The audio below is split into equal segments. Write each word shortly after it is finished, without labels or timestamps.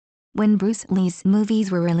When Bruce Lee's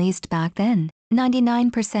movies were released back then,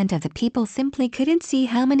 99% of the people simply couldn't see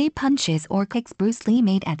how many punches or kicks Bruce Lee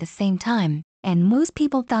made at the same time, and most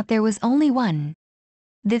people thought there was only one.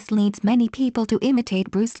 This leads many people to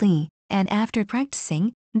imitate Bruce Lee, and after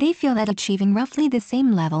practicing, they feel that achieving roughly the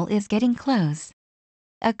same level is getting close.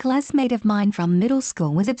 A classmate of mine from middle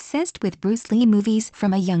school was obsessed with Bruce Lee movies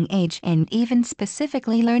from a young age and even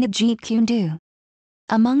specifically learned Jeet Kune Do.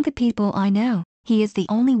 Among the people I know, he is the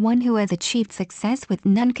only one who has achieved success with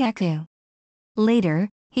nunchaku. Later,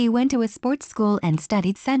 he went to a sports school and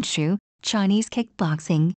studied Sanshou, Chinese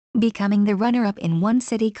kickboxing, becoming the runner-up in one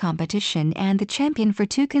city competition and the champion for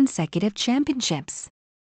 2 consecutive championships.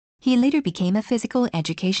 He later became a physical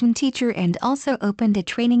education teacher and also opened a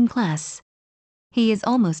training class. He is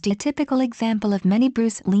almost a typical example of many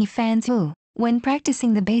Bruce Lee fans who, when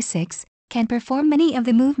practicing the basics, can perform many of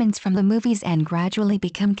the movements from the movies and gradually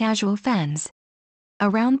become casual fans.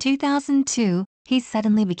 Around 2002, he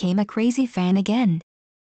suddenly became a crazy fan again.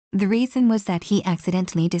 The reason was that he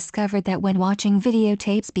accidentally discovered that when watching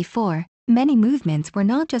videotapes before, many movements were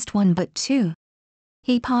not just 1 but 2.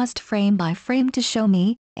 He paused frame by frame to show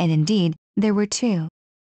me, and indeed, there were 2.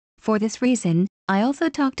 For this reason, I also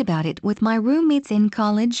talked about it with my roommates in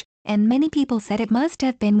college, and many people said it must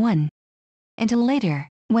have been 1. Until later,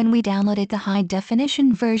 when we downloaded the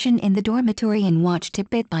high-definition version in the dormitory and watched it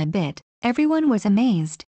bit by bit, everyone was amazed.